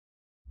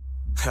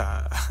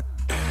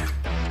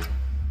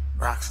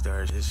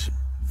Rockstar, this shit.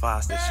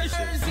 Foster shit.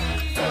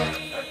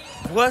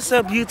 What's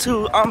up,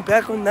 YouTube? I'm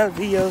back with another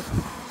video.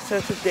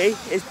 So today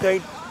is day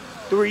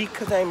 3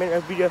 because I made a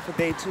video for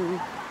day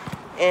 2.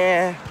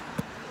 And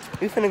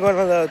we finna go on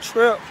a little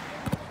trip.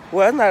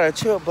 Well, it's not a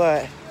trip,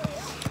 but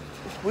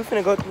we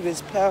finna go through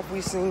this path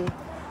we seen,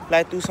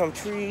 like through some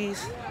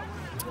trees.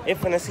 And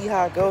finna see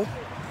how it go.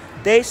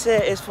 They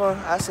said it's fun,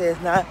 I said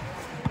it's not.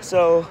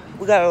 So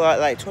we got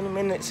like 20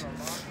 minutes.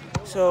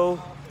 So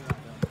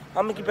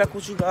I'm gonna get back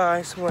with you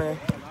guys when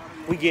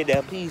we get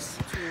that piece.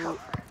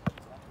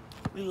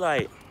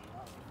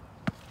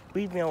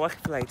 We've been walking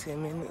for like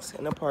 10 minutes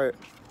in the park,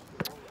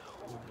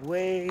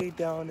 way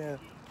down there.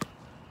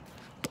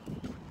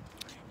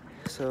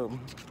 So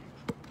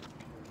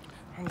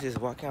I'm just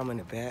walking, I'm in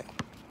the back.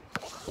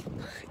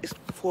 It's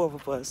 4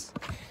 of us.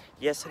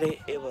 Yesterday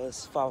it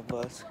was 5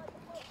 of us.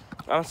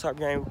 I'm sorry I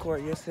didn't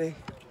record yesterday,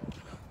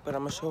 but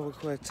I'm gonna show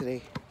record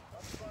today.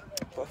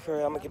 But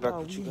first, I'm gonna get back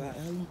with you guys.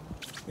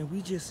 And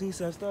we just seen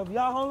some stuff.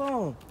 Y'all hold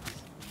on.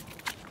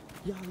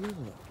 Y'all look.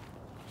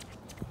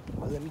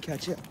 Well, let me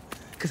catch up,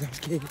 cause I'm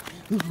scared.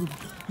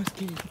 I'm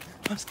scared.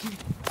 I'm scared.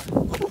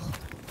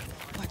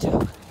 Watch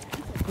out.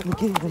 I'm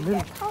getting in the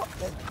middle.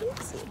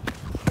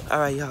 All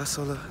right, y'all.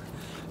 So look,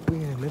 we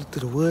in the middle of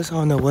the woods. I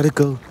don't know where to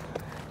go.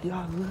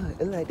 Y'all look.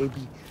 It's like they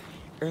be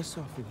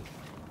airsofting.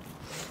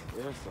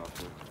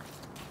 Airsofting.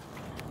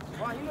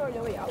 Wow, you know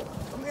your way out.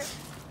 Come here.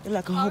 It's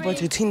like a whole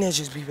bunch of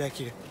teenagers be back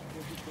here.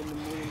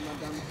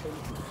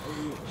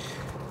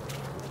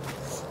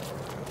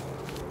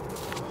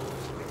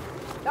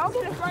 Don't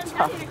get in front of me.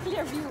 I need a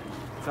clear view.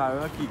 Sorry,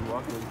 I'll keep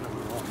walking.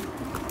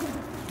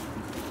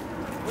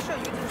 What's your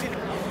YouTube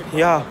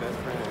channel?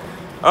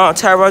 Y'all,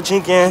 Tyrell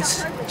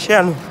Jenkins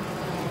channel.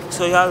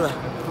 So y'all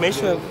make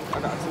sure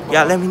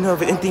y'all let me know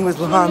if anything was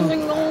behind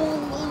me.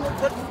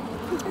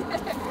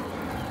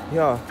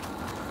 Y'all,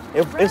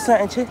 if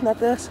something chasing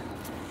after us,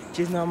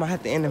 just know I'm gonna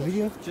have to end the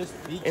video.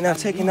 And I'm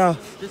taking off.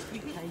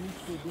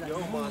 Yo,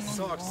 my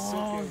socks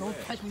soaking. Don't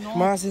touch me, no.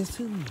 Mine's is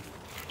too. Look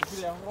at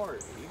that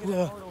hard.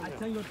 Yeah. I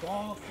tell your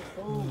dog to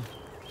go.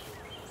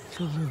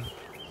 So look.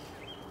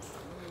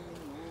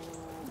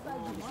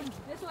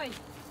 This way.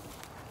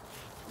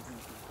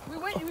 We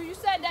went. You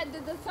said that the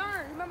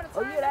turn. Remember the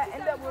turn? Oh yeah, that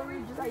ended up where we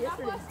just like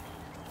yesterday.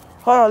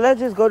 Hold on, let's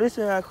just go this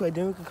way right quick,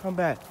 then we can come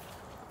back.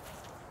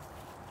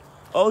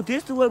 Oh,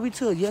 this is what we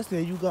took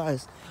yesterday, you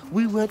guys.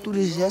 We went through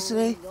this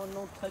yesterday.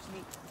 Don't touch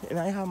me. And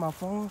I have my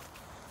phone.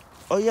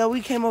 Oh yeah,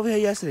 we came over here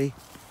yesterday.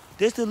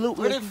 This the loop.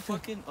 Where the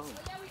fucking? Oh.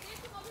 Yeah, we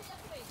did come over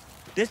yesterday.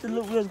 This the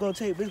loop we was gonna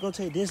take. We was gonna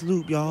take this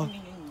loop, y'all. No,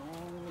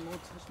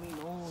 touch me.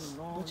 No.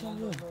 What y'all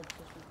doing?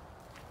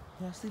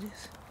 Y'all see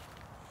this?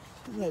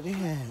 It's like they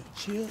had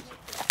chips,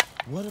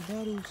 water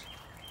bottles.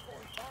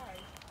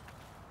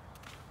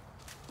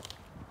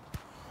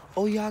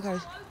 Oh yeah, I got. Why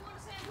we going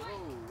the same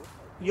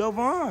way? Yo,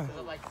 Vaughn.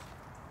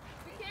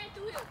 We came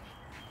through here.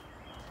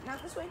 Not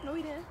this way. No,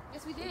 we didn't.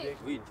 Yes, we did.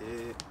 We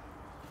did.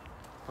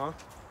 Huh?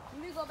 We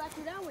need to go back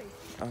through that way.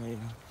 Oh yeah.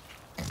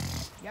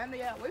 Y'all know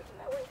y'all away from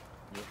that way.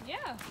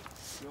 Yeah.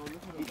 Yo, look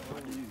at the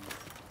burn.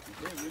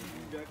 Yeah, we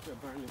back to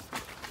burn this.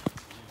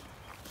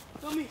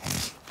 Tell me.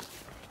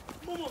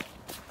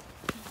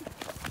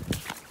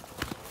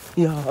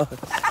 Yo,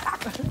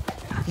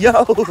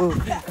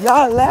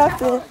 y'all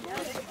laughing.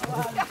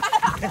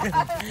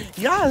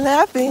 Y'all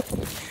laughing.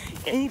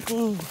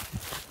 Anything.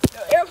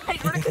 Everybody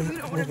running because we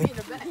don't want to be in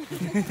the back.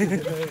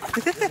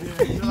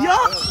 Yo,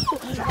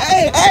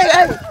 hey.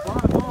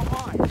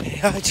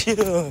 Y'all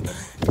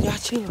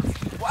chill.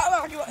 Why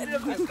would you end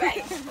up in the back?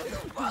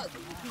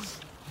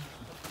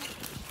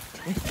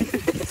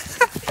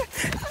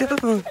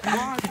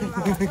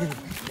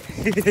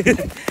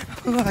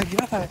 Oh my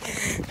God.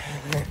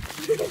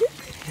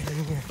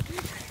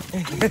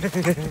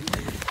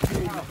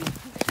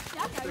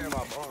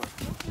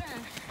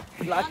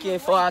 Lock in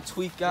before I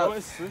tweak Yo, out.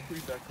 it's slippery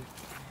back here.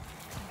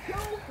 Yo,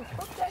 what the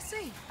fuck that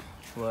say?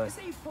 What? It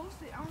say you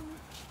posted. I don't know.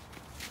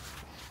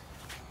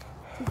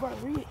 You better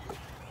read it.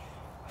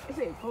 It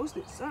say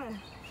posted, son.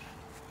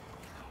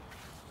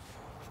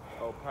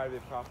 Oh,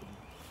 private property.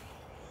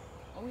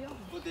 Oh, yeah.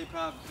 What they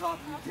private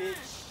property,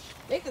 bitch?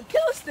 They could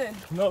kill us then.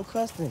 No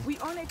custom. We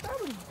on their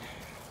property.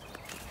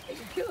 They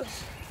could kill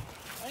us.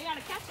 Oh, you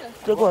gotta catch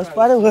us. Look on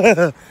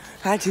Spiderweb.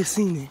 I just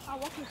seen it. I'll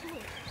walk you through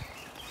it.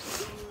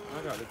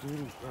 I gotta do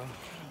this, bro.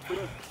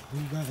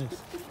 You guys.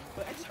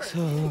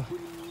 So,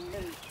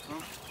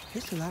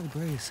 it's a lot of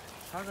braids.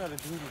 I gotta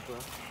do this, bro.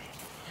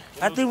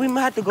 I think we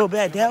might have to go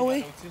back that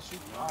way.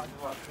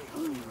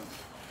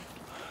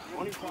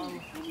 Only problem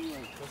for me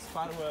is the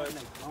spider web,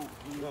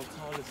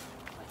 tallest.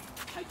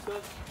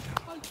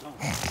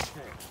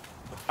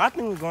 I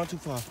think we're going too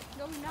far.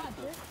 No, we're not.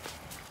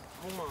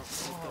 Oh my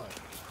God.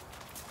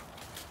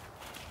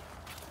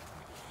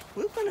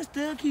 We're gonna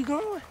still keep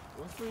going.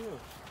 What's for you?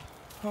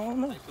 I don't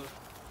know.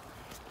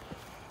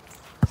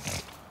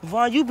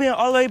 Vaughn, you been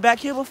all the way back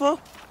here before?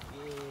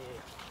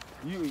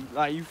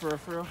 Yeah. You for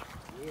real?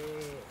 Yeah.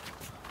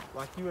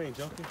 Like you ain't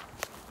joking?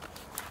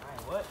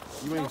 Alright, what?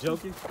 You ain't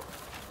joking?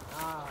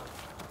 Nah.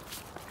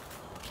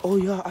 Oh,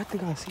 yeah, I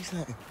think I see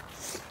something.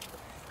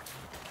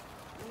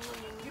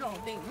 You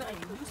don't think nothing.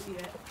 You see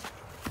that.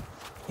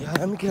 Yeah,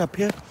 let me get up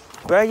here.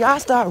 Bro, y'all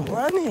start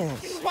running.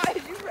 Why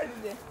did you run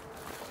there?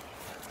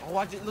 Oh,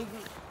 I just look,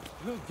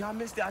 y'all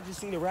missed it. I just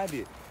seen a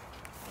rabbit.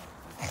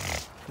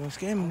 Don't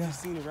scare me I now.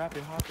 just seen a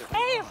rabbit hopping.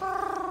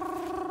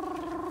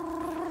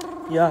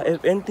 Yeah,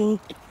 if anything,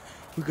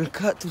 we could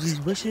cut through these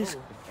bushes.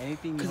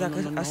 Anything? Cause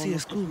I see a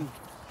school.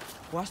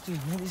 Watch this,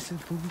 man. This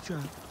is booby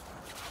trap.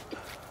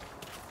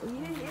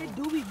 Yeah, it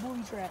do be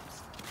booty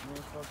traps.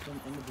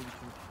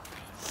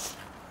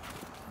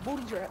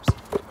 Booty traps.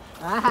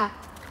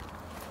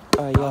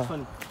 Alright, yeah.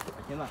 Funny.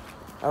 I can't lie.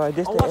 Alright,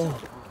 this Oh, the watch end.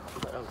 out.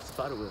 That was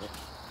spider web.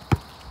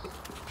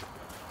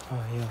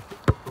 Oh yeah.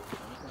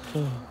 So,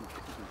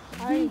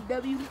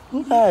 W.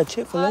 who got a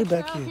Chick-fil-A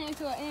back Trail here? came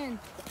to an end.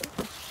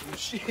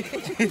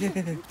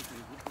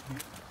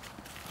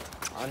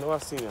 I know I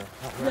seen her.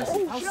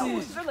 Oh, shit, I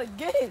was still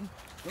again.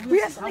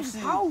 We at the nigga's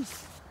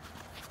house.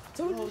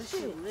 Told you this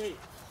shit.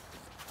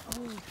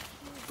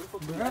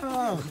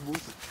 Bro.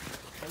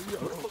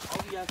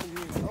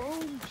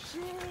 Oh,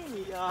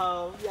 shit.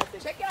 Yo, we have to.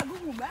 Check out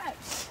Google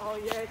Maps. Oh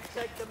yeah,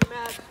 check the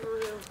map for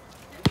real.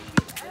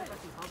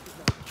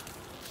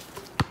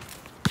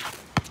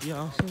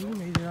 Yo, so we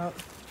made it out.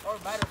 Or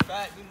matter of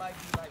fact, we might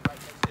be like right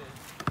next to it.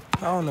 I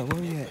don't know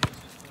where we at.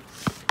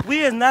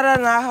 We is not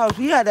at our house.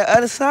 We at the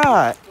other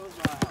side.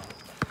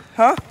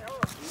 Huh?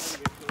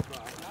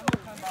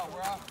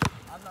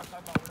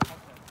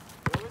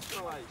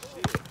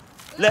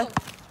 Let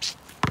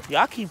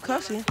y'all keep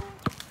cussing.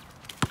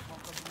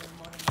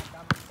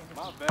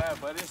 My bad,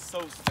 but it's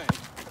so stank.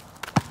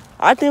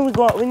 I think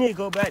we need to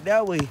go back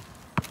that way.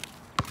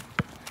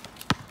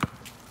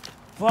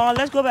 Vaughn,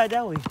 let's go back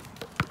that way.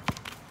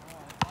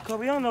 Cause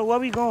we don't know where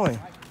we going.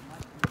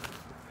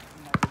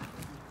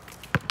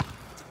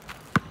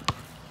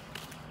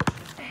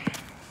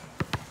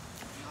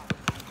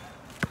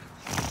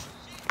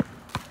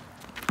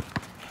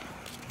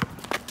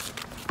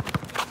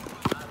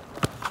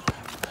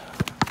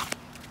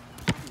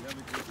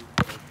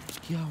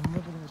 Yo,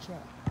 remember that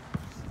trap.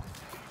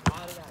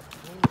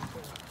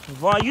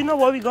 Vaughn, you know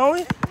where we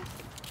going?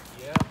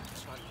 Yeah.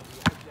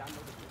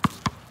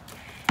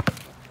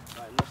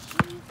 Like, let's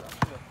shoes up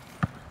here.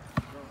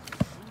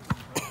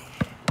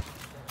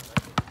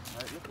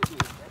 Like, look at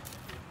this.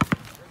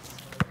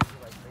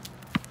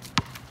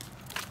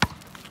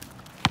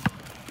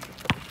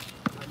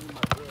 I need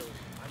my girl.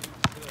 I need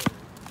my girl.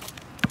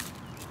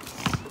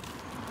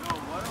 Yo,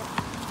 what if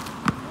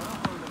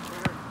one of the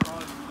parents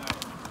called you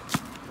like,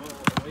 well,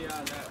 where y'all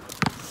at?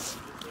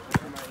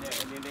 Come right there,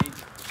 and then they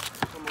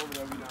come over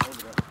there, we not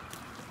over there.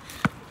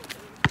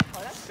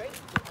 Oh, that's great.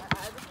 I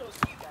just don't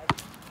see that.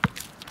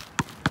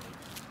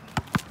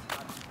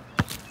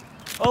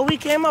 Oh, we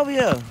came over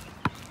here.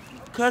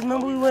 Cause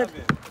remember we went.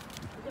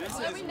 This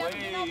Oh, is we never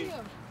been over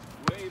here.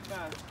 way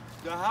past.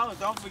 The house,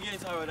 don't forget,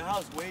 Tyra, the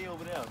house way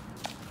over there.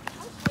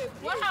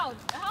 What house?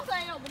 The house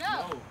ain't open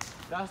up. No,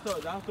 that's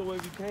the way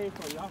we came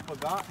from. Y'all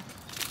forgot?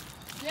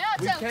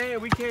 Yeah,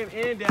 We came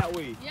in that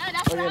way. yeah,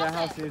 that's Oh where yeah, the the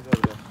house house at. is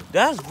over there.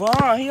 That's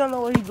Vaughn. He don't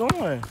know where he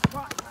going.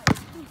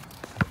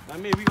 I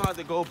mean, we gonna have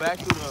to go back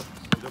to the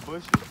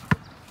bushes,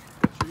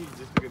 the trees,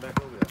 just to get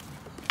back over there.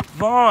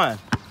 Vaughn,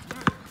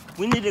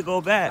 we need to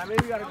go back. That mean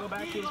we gotta go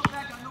back to.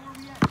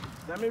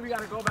 That mean we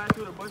gotta go back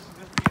to the bushes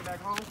just to get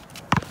back home.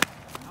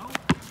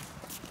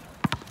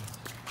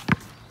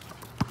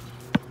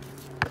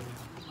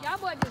 Y'all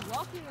boy just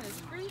walking in the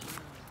street.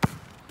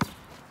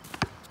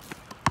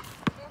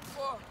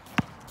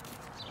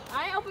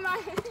 I ain't open my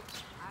hand.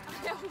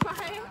 I ain't open my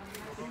hand.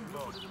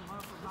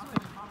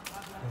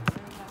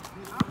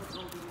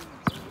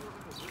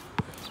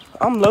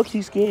 I'm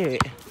low-key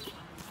scared.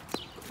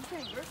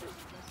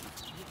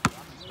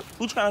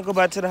 Who trying to go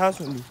back to the house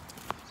with me?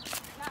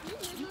 Not me,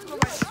 nigga. Go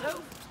right to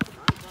you.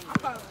 I'm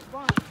following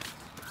Vaughn.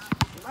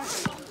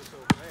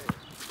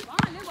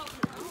 Vaughn live up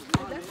here.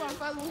 That's why I'm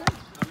following him.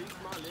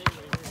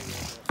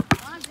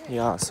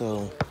 Yeah,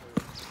 so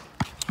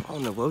I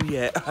don't know where we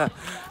at.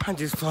 I'm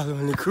just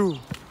following the crew.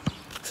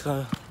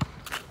 So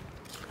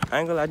I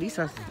ain't gonna lie, these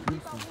houses are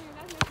beautiful.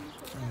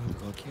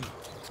 Okay.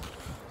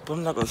 But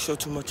I'm not gonna show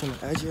too much on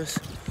the edges,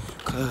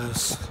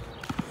 cause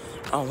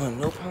I don't want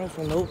no problem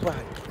from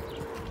nobody.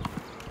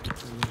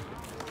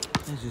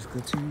 Let's just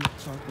continue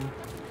talking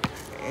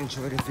and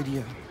enjoy the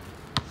video.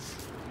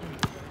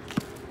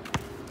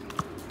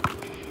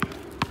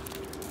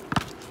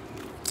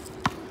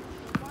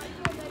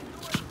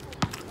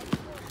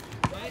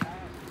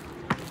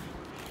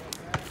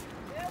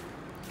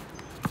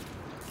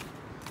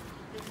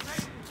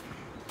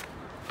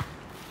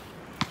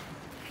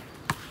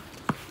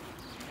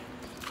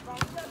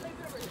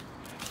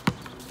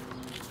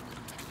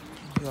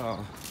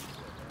 Yo,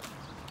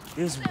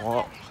 this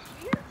walk,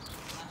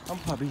 I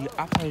probably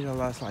done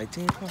lost like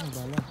 10 pounds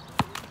by now.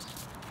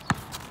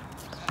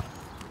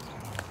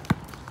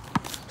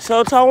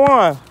 So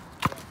Tawan,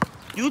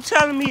 you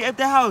telling me if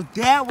the house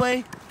that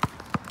way,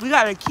 we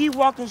gotta keep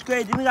walking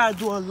straight, then we gotta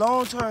do a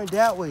long turn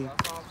that way.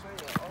 That's what I'm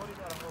saying. Oh, they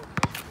got a whole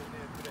bushes in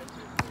there for that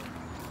shit.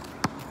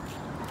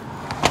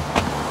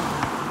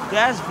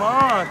 That's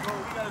Vaughn.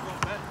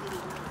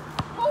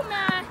 Oh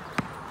man,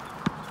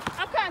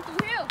 I'm coming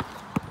through here.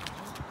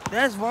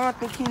 That's Vaughn. I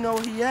think he know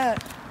where he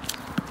at.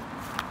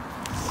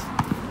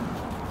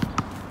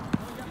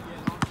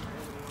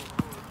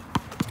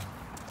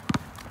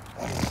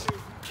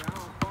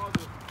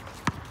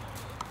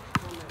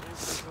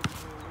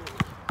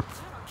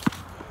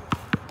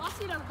 I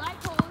see the light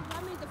poles.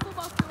 That means the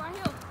football field right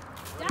here.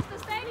 That's the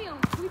stadium.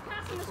 We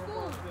passing the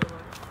school.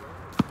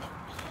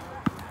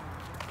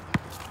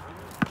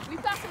 We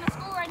passing the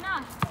school right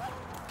now.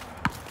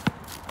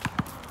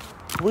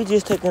 We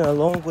just taking a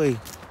long way.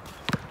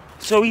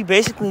 So we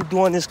basically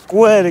doing this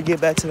square to get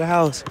back to the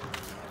house.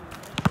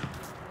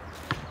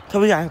 So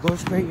we gotta go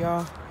straight,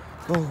 y'all.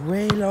 Go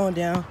way long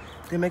down,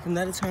 then make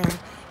another turn.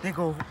 Then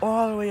go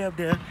all the way up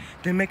there,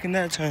 then make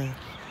another turn.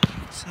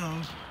 So,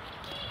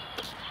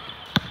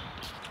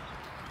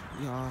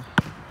 y'all,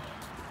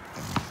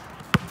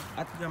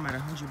 I think I'm at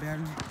 100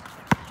 battery.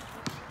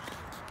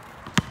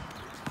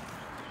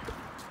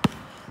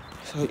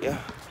 So yeah.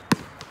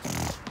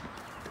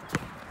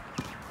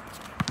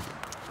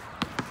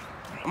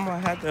 I'm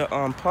gonna have to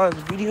pause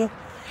the video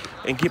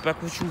and get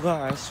back with you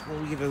guys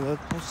when we get a little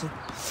closer,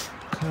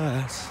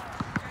 cause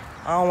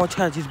I don't want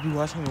y'all to just be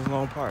watching this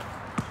long part.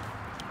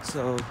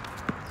 So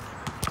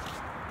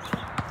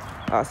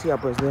I'll see y'all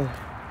boys there.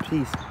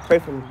 Peace. Pray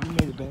for me. We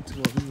made it back to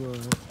where we were.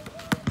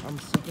 I'm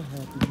super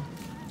happy.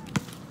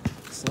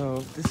 So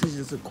this is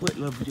just a quick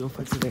little video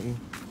for today.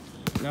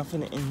 Not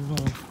finna end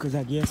long, cause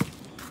I guess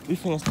we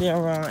finna stay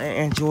around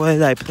and enjoy,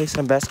 like play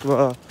some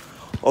basketball,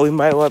 or we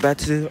might walk back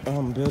to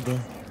the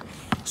building.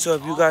 So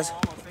if you guys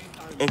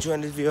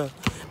enjoying this video,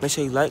 make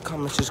sure you like,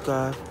 comment,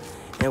 subscribe,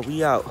 and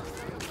we out.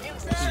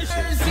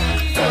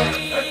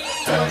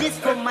 This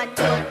for my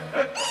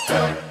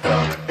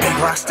Big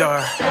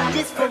Rockstar.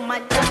 This for my